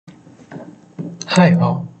Hi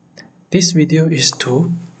all, this video is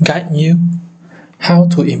to guide you how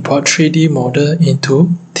to import 3D model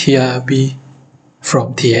into TRB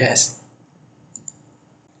from TAS.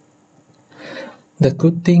 The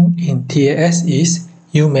good thing in TAS is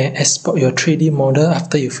you may export your 3D model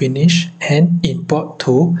after you finish and import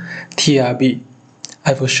to TRB.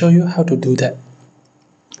 I will show you how to do that.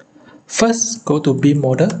 First, go to BIM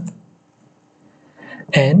model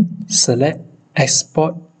and select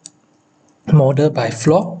export model by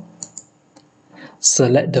floor.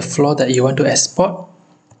 Select the floor that you want to export,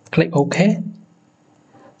 click OK,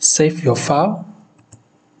 save your file,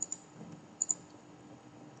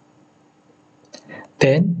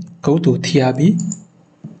 then go to TRB,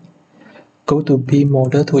 go to BIM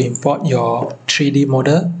model to import your 3D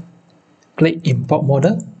model, click import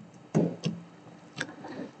model,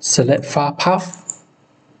 select file path,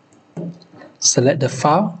 select the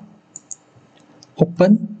file,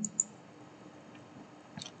 open,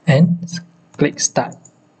 and click start.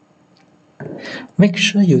 Make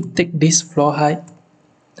sure you tick this floor height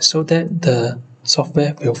so that the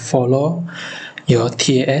software will follow your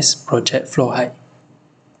TAS project floor height.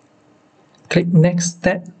 Click next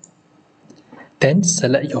step, then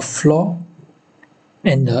select your floor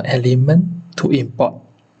and the element to import.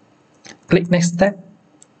 Click next step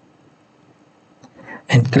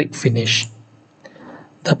and click finish.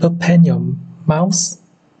 Double pan your mouse.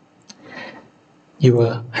 You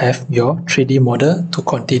will have your 3D model to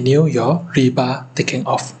continue your rebar taking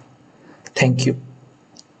off. Thank you.